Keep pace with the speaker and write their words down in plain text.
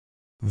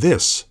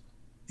This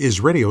is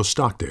Radio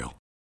Stockdale.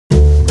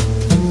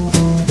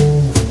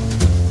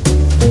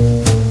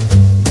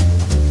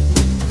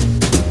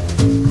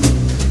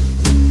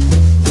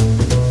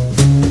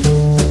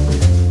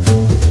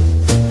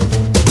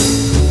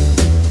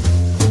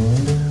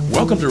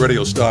 Welcome to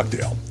Radio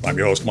Stockdale. I'm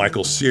your host,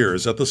 Michael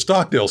Sears, at the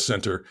Stockdale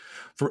Center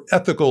for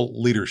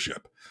Ethical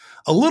Leadership.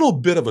 A little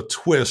bit of a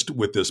twist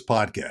with this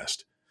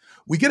podcast.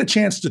 We get a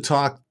chance to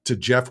talk to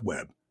Jeff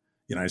Webb,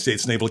 United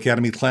States Naval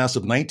Academy class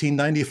of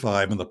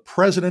 1995 and the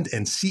president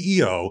and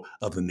CEO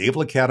of the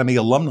Naval Academy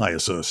Alumni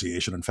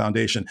Association and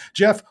Foundation.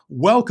 Jeff,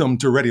 welcome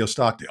to Radio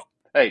Stockdale.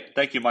 Hey,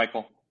 thank you,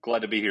 Michael.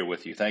 Glad to be here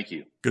with you. Thank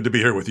you. Good to be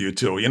here with you,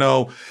 too. You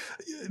know,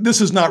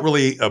 this is not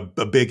really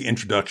a big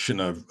introduction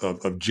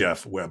of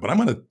Jeff Webb, but I'm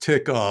going to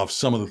tick off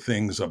some of the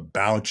things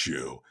about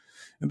you,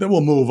 and then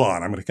we'll move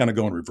on. I'm going to kind of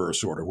go in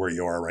reverse order where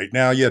you are right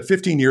now. You had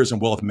 15 years in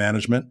wealth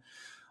management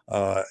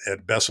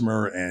at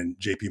Bessemer and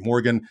JP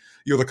Morgan.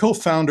 You're the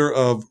co-founder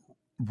of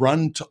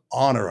Run to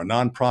Honor, a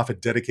nonprofit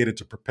dedicated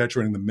to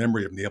perpetuating the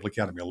memory of Naval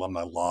Academy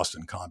alumni lost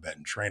in combat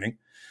and training.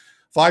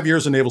 5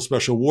 years in Naval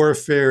Special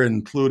Warfare,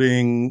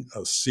 including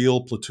a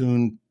SEAL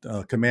platoon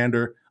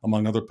commander,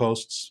 among other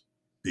posts,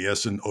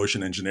 BS in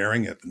Ocean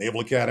Engineering at the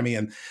Naval Academy,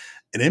 and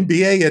an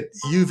MBA at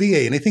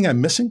UVA. Anything I'm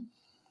missing?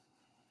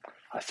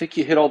 I think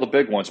you hit all the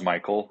big ones,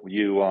 Michael.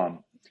 You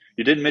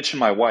didn't mention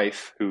my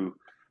wife, who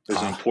is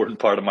an important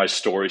part of my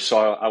story. So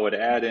I would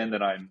add in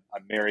that I'm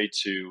married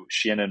to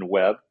Shannon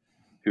Webb,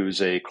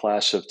 who's a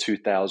class of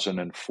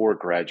 2004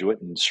 graduate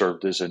and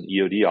served as an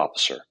EOD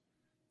officer.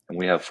 And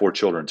we have 4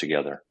 children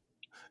together.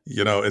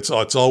 You know, it's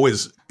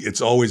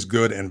always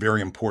good and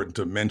very important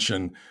to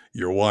mention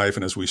your wife.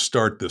 And as we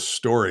start this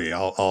story,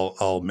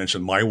 I'll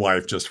mention my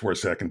wife just for a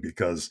second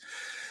because,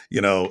 you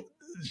know,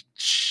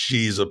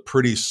 she's a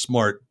pretty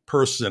smart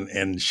person,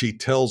 and she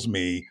tells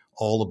me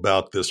all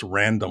about this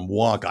random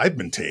walk I've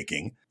been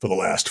taking for the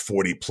last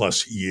 40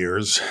 plus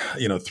years,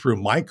 you know,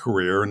 through my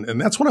career. And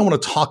that's what I want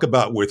to talk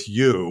about with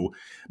you,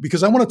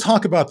 because I want to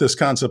talk about this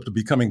concept of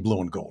becoming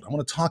blue and gold. I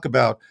want to talk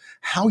about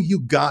how you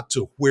got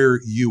to where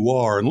you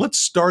are. And let's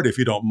start, if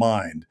you don't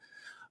mind,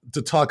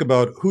 to talk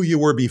about who you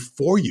were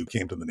before you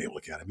came to the Naval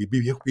Academy,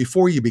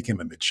 before you became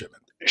a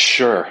midshipman.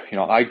 Sure. You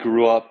know, I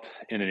grew up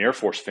in an Air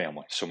Force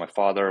family. So my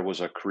father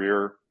was a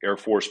career Air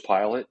Force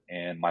pilot,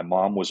 and my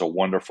mom was a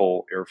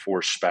wonderful Air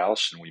Force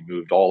spouse. And we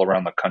moved all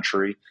around the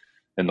country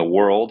and the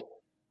world.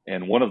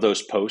 And one of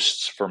those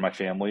posts for my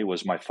family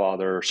was my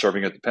father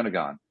serving at the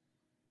Pentagon,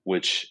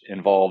 which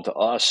involved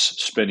us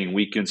spending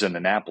weekends in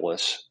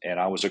Annapolis. And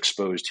I was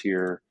exposed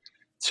here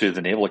to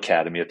the Naval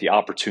Academy at the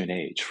opportune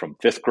age. From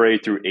 5th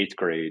grade through 8th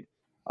grade,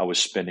 I was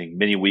spending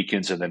many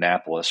weekends in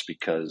Annapolis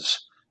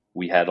because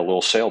we had a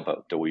little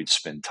sailboat that we'd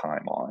spend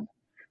time on.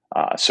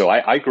 So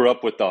I grew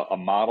up with a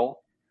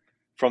model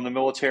from the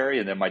military,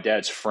 and then my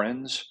dad's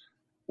friends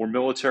were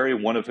military,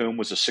 one of whom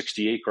was a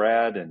 68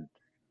 grad and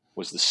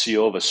was the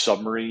SEAL of a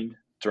submarine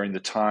during the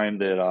time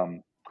that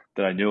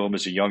I knew him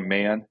as a young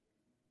man.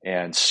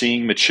 And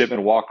seeing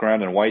midshipmen walk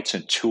around in whites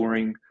and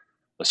touring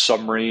a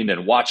submarine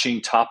and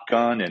watching Top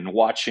Gun and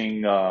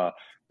watching the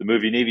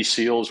movie Navy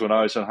SEALs when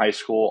I was in high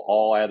school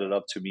all added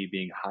up to me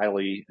being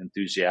highly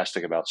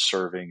enthusiastic about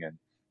serving and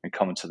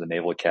coming to the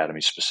Naval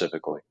Academy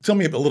specifically. Tell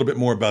me a little bit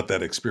more about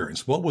that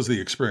experience. What was the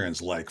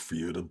experience like for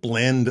you to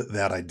blend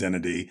that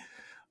identity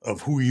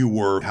of who you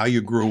were, how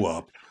you grew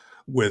up,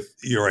 with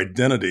your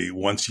identity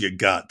once you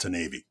got to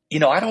Navy? You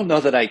know, I don't know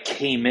that I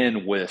came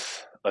in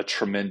with a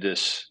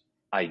tremendous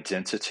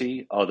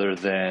identity other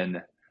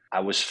than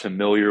I was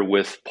familiar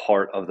with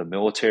part of the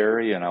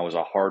military, and I was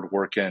a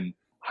hardworking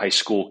high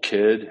school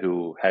kid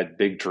who had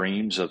big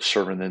dreams of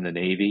serving in the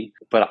Navy.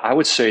 But I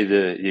would say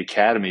the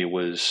Academy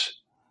was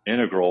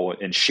integral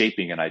in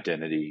shaping an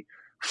identity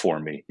for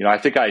me. You know, I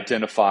think I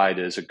identified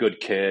as a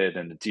good kid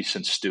and a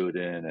decent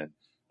student and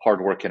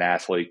hardworking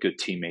athlete, good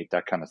teammate,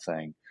 that kind of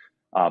thing.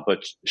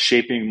 But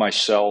shaping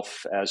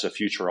myself as a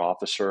future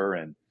officer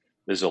and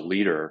as a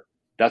leader,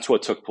 that's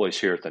what took place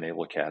here at the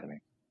Naval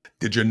Academy.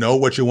 Did you know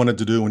what you wanted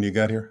to do when you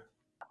got here?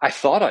 I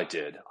thought I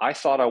did. I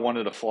thought I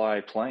wanted to fly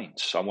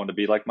planes. I wanted to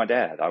be like my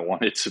dad. I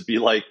wanted to be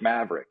like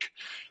Maverick.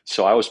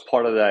 So I was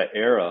part of that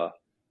era,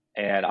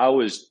 and I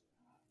was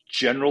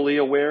generally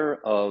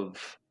aware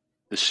of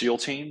the SEAL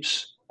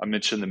teams. I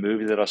mentioned the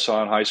movie that I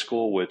saw in high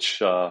school,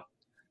 which, of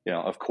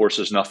course,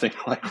 is nothing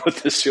like what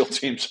the SEAL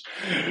teams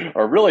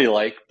are really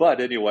like. But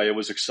anyway, it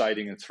was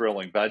exciting and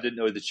thrilling. But I didn't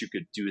know that you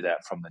could do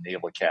that from the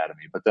Naval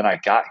Academy. But then I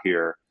got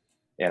here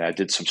and I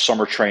did some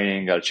summer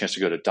training, got a chance to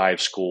go to dive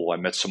school. I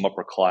met some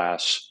upper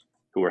class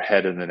who were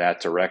headed in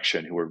that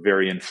direction, who were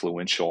very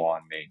influential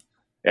on me.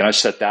 And I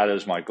set that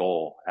as my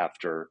goal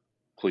after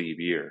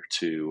plebe year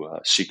to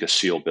seek a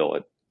SEAL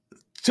billet.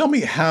 Tell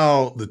me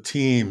how the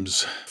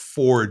teams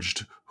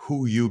forged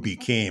who you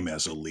became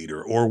as a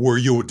leader, or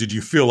did you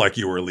feel like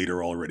you were a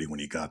leader already when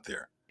you got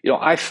there? You know,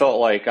 I felt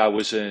like I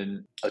was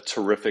in a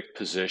terrific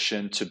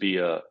position to be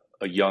a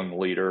young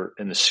leader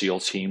in the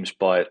SEAL teams,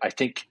 but I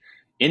think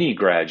any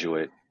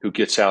graduate who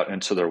gets out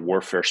into their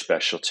warfare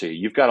specialty,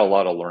 you've got a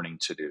lot of learning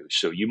to do.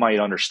 So you might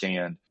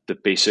understand the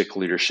basic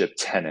leadership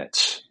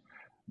tenets,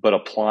 but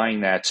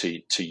applying that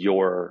to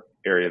your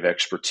area of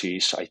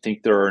expertise, I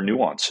think there are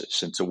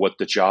nuances into what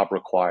the job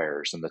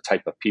requires and the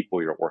type of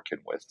people you're working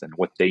with and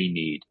what they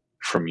need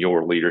from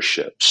your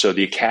leadership. So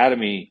the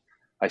academy,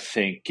 I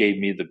think, gave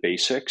me the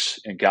basics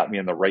and got me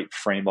in the right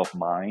frame of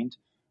mind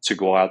to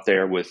go out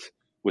there with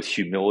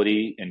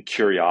humility and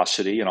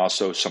curiosity and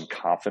also some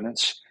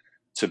confidence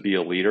to be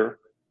a leader.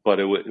 But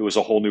it was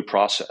a whole new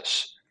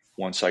process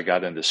once I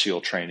got into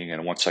SEAL training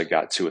and once I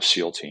got to a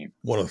SEAL team.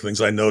 One of the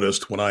things I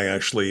noticed when I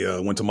actually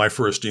went to my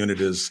first unit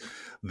is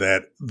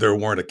that there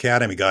weren't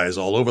academy guys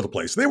all over the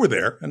place. They were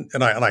there,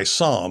 and I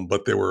saw them,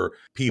 but there were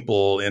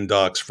people in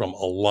docs from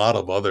a lot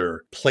of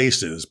other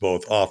places,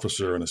 both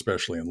officer and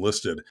especially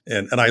enlisted.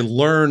 And I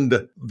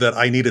learned that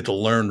I needed to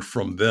learn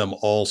from them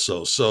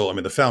also. So, I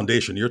mean, the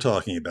foundation you're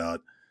talking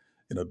about,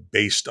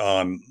 based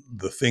on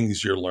the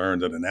things you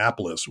learned at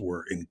Annapolis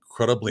were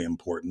incredibly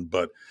important.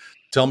 But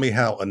tell me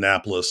how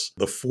Annapolis,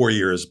 the 4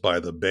 years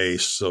by the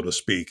base, so to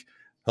speak,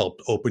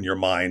 helped open your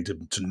mind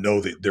to know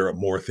that there are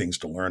more things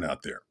to learn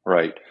out there.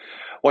 Right.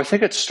 Well, I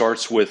think it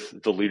starts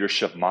with the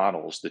leadership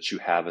models that you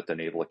have at the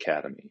Naval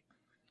Academy.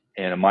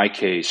 And in my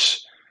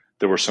case,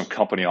 there were some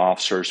company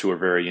officers who were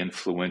very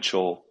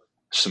influential,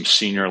 some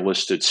senior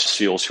enlisted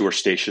SEALs who were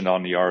stationed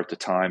on the yard at the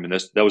time. And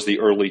that was the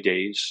early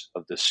days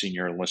of the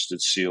senior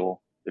enlisted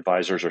SEAL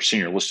advisors or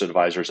senior enlisted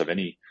advisors of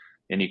any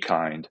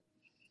kind.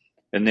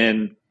 And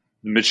then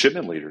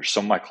midshipman leaders,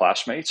 some of my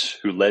classmates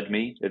who led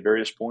me at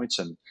various points,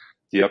 and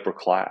the upper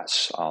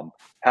class.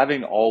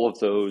 Having all of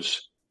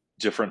those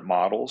different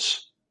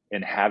models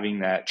and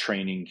having that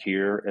training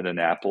here at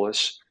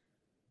Annapolis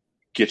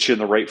gets you in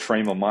the right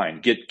frame of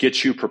mind,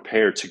 get you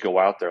prepared to go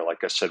out there,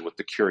 like I said, with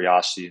the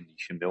curiosity and the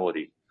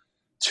humility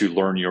to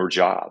learn your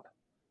job.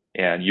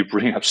 And you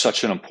bring up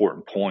such an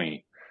important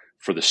point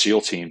for the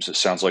SEAL teams, it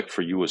sounds like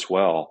for you as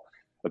well,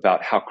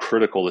 about how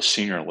critical the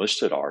senior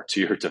enlisted are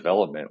to your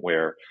development,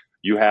 where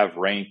you have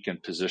rank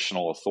and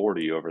positional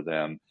authority over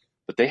them,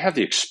 but they have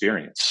the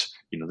experience.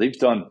 They've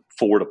done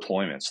 4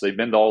 deployments. They've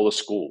been to all the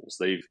schools.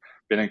 They've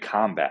been in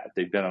combat.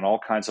 They've been in all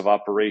kinds of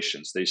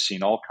operations. They've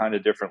seen all kinds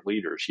of different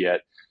leaders.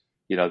 Yet,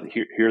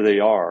 here they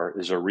are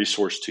as a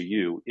resource to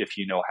you if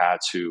you know how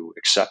to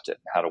accept it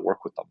and how to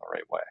work with them the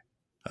right way.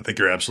 I think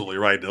you're absolutely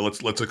right.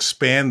 Let's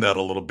expand that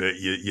a little bit.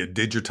 You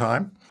did your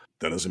time.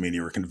 That doesn't mean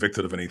you were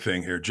convicted of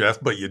anything here, Jeff,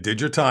 but you did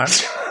your time.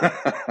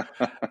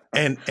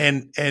 and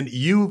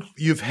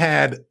you've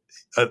had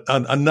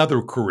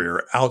another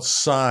career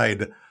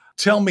outside.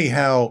 Tell me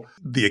how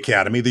the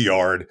academy, the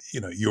yard,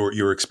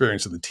 your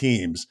experience in the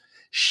teams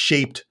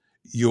shaped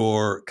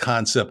your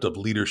concept of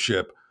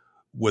leadership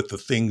with the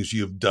things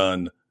you've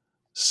done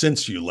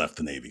since you left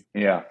the Navy.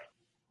 Yeah.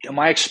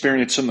 My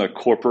experience in the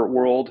corporate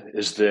world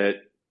is that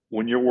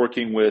when you're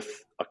working with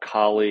a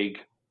colleague,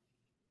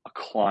 a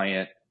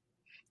client,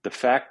 the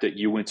fact that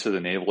you went to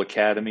the Naval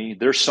Academy,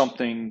 there's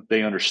something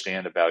they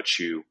understand about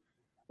you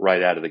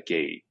right out of the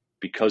gate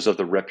because of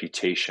the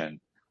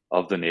reputation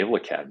of the Naval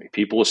Academy.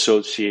 People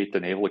associate the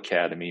Naval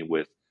Academy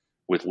with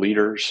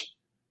leaders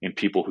and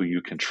people who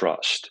you can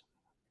trust.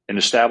 And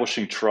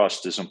establishing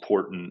trust is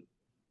important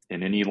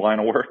in any line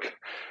of work.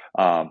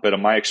 But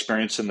in my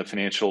experience in the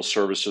financial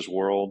services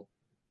world,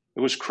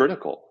 it was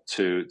critical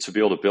to be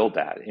able to build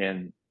that.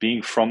 And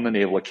being from the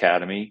Naval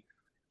Academy,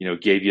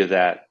 gave you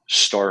that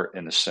start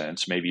in a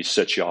sense, maybe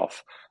set you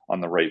off on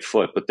the right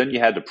foot. But then you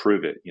had to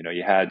prove it.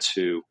 You had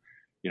to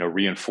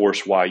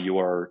reinforce why you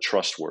are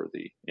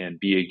trustworthy and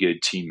be a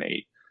good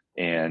teammate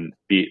and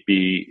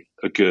be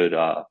a good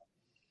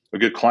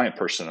client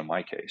person in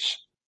my case.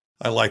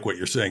 I like what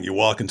you're saying. You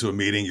walk into a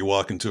meeting, you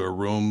walk into a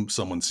room,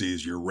 someone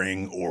sees your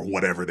ring or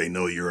whatever, they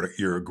know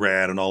you're a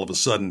grad, and all of a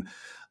sudden,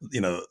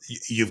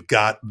 you've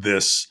got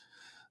this,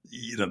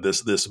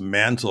 this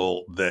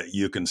mantle that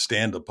you can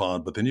stand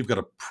upon, but then you've got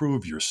to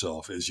prove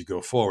yourself as you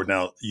go forward.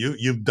 Now,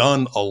 you've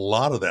done a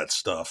lot of that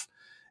stuff,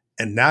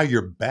 and now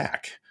you're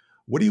back.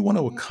 What do you want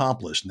to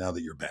accomplish now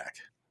that you're back?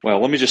 Well,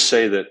 let me just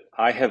say that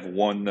I have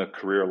won the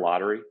career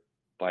lottery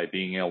by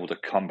being able to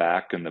come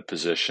back in the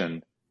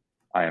position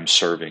I am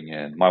serving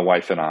in. My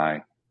wife and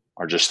I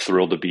are just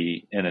thrilled to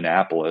be in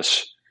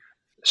Annapolis,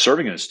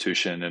 serving an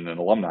institution and an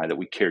alumni that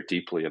we care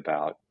deeply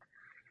about.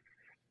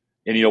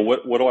 And,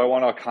 what do I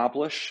want to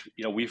accomplish?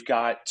 We've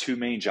got 2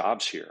 main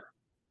jobs here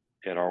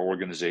at our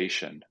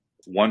organization.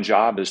 One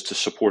job is to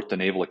support the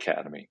Naval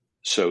Academy.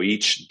 So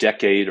each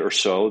decade or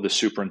so, the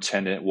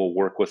superintendent will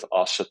work with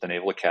us at the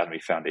Naval Academy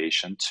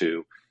Foundation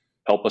to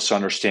help us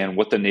understand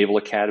what the Naval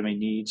Academy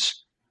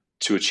needs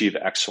to achieve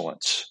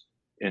excellence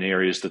in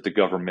areas that the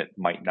government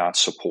might not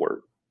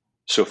support.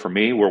 So for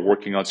me, we're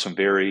working on some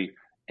very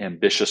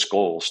ambitious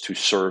goals to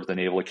serve the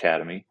Naval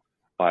Academy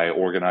by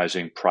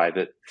organizing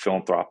private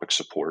philanthropic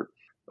support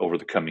over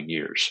the coming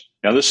years.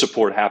 Now, this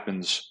support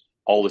happens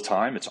all the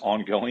time. It's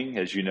ongoing.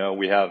 As you know,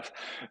 we have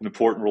an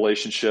important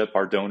relationship,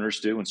 our donors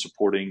do, in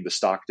supporting the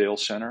Stockdale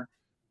Center.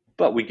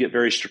 But we get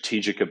very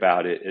strategic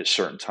about it at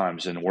certain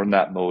times, and we're in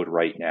that mode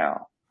right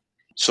now.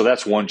 So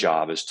that's one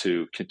job, is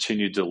to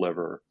continue to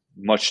deliver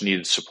much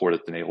needed support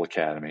at the Naval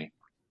Academy.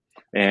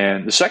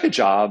 And the second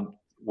job,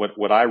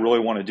 what I really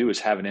want to do is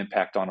have an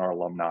impact on our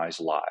alumni's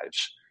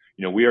lives.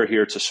 We are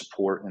here to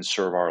support and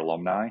serve our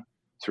alumni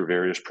through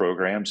various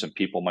programs, and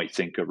people might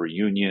think of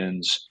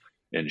reunions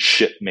and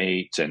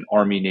shipmates and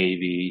Army,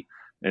 Navy,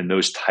 and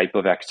those type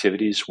of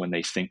activities when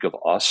they think of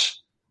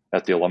us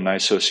at the Alumni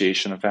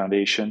Association and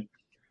Foundation.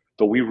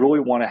 But we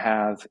really want to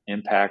have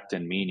impact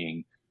and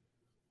meaning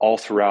all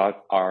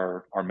throughout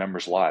our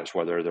members' lives,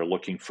 whether they're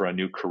looking for a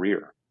new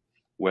career,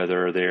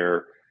 whether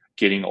they're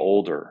getting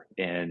older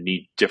and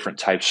need different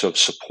types of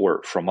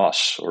support from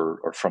us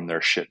or from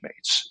their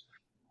shipmates.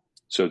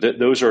 So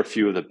those are a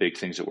few of the big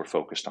things that we're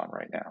focused on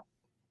right now.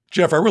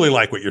 Jeff, I really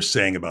like what you're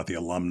saying about the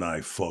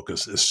alumni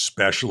focus,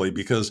 especially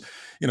because,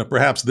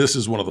 perhaps this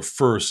is one of the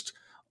first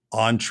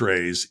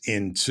entrees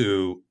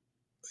into,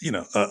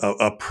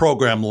 a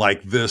program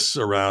like this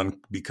around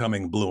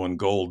becoming blue and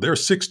gold. There are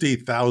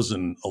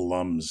 60,000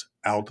 alums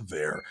out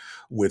there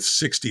with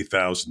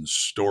 60,000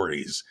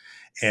 stories.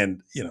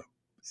 And,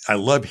 I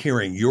love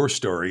hearing your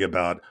story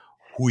about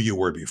who you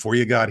were before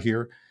you got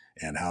here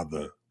and how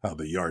the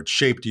yard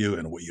shaped you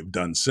and what you've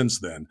done since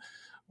then.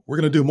 We're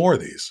going to do more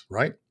of these,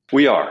 right?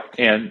 We are.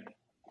 And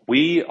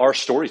we are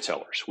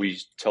storytellers.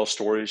 We tell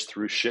stories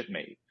through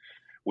Shipmate.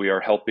 We are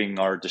helping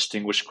our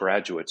distinguished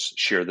graduates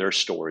share their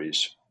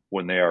stories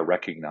when they are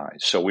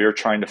recognized. So we are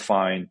trying to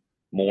find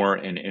more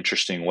and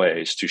interesting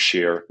ways to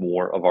share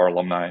more of our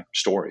alumni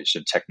stories.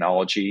 And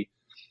technology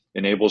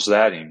enables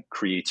that, and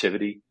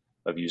creativity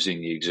of using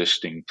the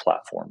existing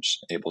platforms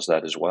enables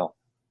that as well.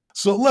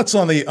 So let's,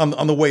 on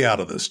the way out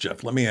of this,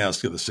 Jeff, let me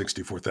ask you the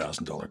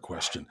 $64,000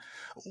 question.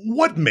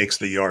 What makes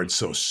the yard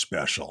so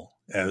special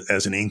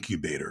as an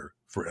incubator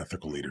for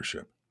ethical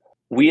leadership?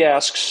 We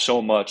ask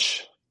so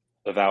much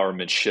of our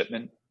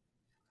midshipmen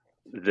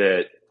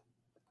that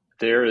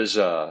there is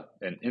an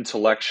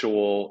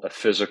intellectual, a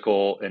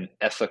physical, and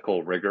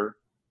ethical rigor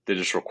that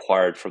is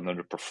required for them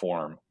to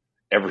perform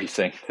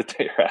everything that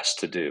they are asked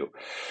to do.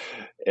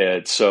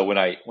 And so when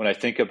I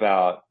think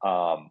about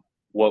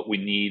what we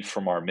need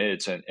from our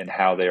mids and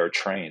how they are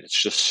trained,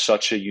 it's just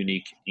such a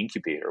unique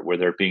incubator where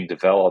they're being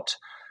developed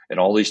in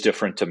all these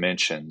different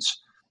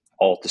dimensions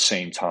all at the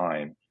same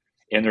time.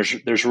 And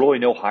there's really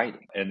no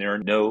hiding, and there are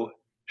no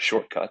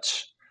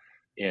shortcuts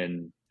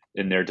in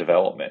their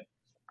development.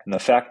 And the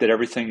fact that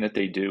everything that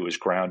they do is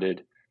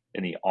grounded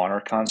in the honor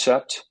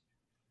concept,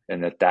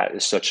 and that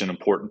is such an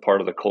important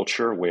part of the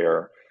culture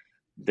where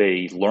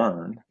they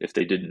learn, if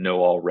they didn't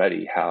know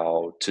already,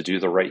 how to do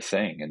the right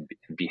thing and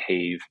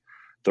behave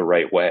the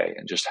right way.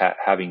 And just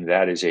having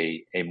that as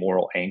a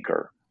moral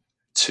anchor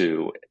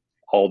to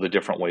all the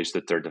different ways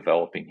that they're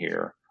developing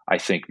here, I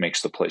think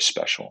makes the place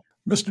special.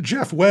 Mr.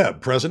 Jeff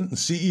Webb, President and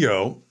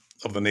CEO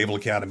of the Naval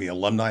Academy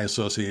Alumni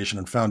Association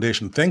and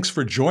Foundation, thanks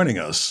for joining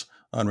us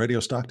on Radio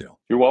Stockdale.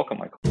 You're welcome,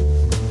 Michael.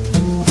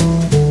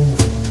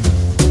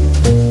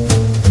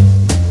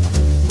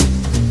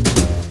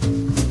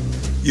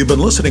 You've been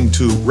listening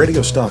to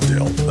Radio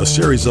Stockdale, a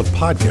series of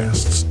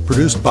podcasts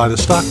produced by the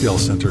Stockdale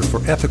Center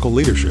for Ethical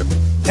Leadership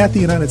at the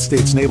United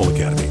States Naval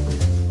Academy.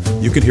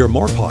 You can hear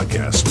more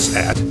podcasts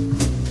at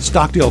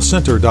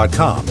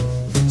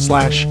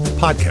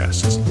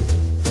stockdalecenter.com/podcasts.